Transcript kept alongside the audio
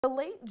The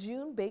late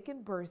June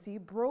Bacon Bursey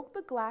broke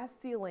the glass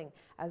ceiling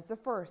as the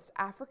first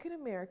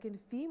African-American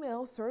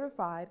female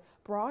certified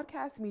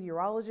broadcast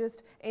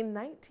meteorologist in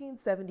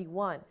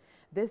 1971.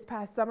 This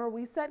past summer,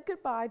 we said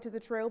goodbye to the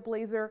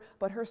trailblazer,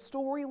 but her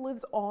story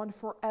lives on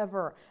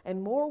forever.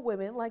 And more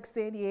women like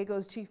San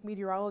Diego's chief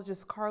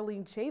meteorologist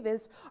Karlene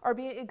Chavis are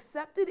being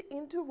accepted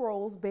into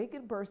roles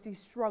Bacon Bursey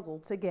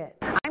struggled to get.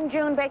 I'm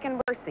June Bacon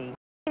Bursey,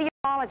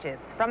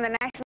 meteorologist from the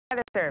National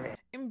Weather Service.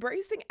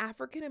 Embracing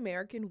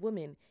African-American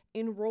women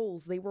in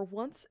roles they were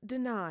once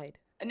denied.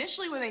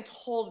 Initially, when they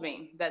told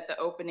me that the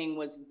opening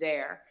was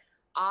there,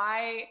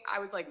 I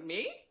was like,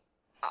 me?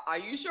 Are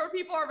you sure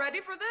people are ready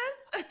for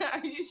this?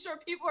 Are you sure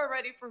people are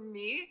ready for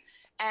me?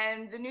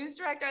 And the news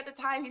director at the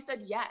time, he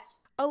said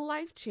yes. A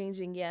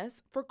life-changing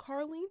yes for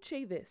Karlene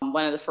Chavis.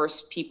 One of the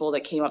first people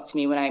that came up to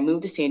me when I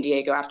moved to San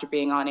Diego after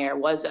being on air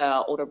was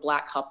an older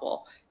Black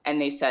couple.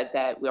 And they said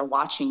that we're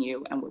watching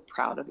you and we're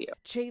proud of you.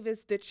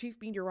 Chavis, the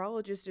chief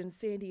meteorologist in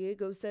San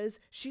Diego, says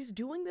she's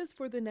doing this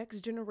for the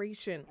next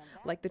generation,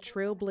 like the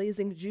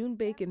trailblazing June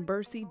Bacon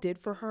Bursey did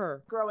for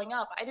her. Growing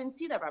up, I didn't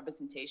see that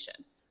representation.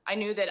 I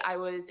knew that I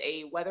was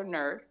a weather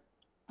nerd,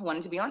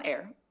 wanted to be on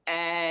air,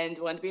 and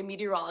wanted to be a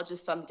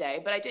meteorologist someday,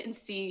 but I didn't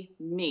see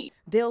me.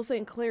 Dale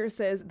St. Clair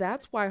says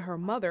that's why her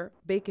mother,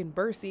 Bacon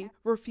Bursey,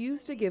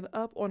 refused to give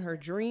up on her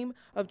dream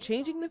of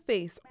changing the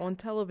face on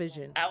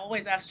television. I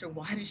always asked her,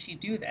 why did she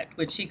do that?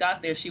 When she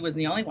got there, she was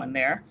the only one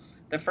there.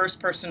 The first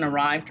person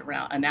arrived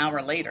around an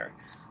hour later.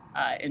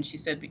 And she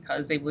said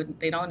because they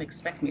don't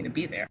expect me to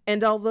be there.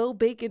 And although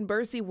Bacon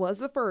Bursey was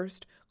the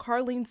first,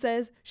 Karlene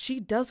says she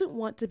doesn't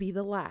want to be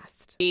the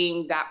last.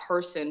 Being that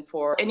person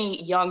for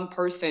any young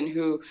person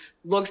who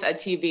looks at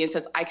TV and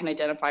says, I can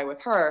identify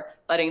with her,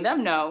 letting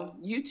them know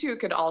you too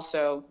could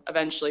also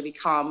eventually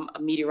become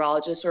a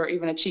meteorologist or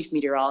even a chief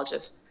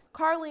meteorologist.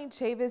 Karlene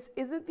Chavis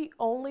isn't the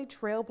only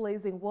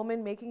trailblazing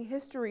woman making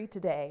history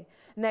today.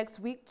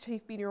 Next week,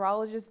 Chief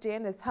Meteorologist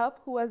Janice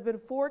Huff, who has been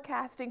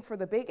forecasting for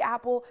the Big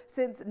Apple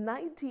since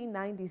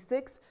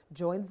 1996,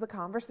 joins the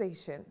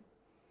conversation.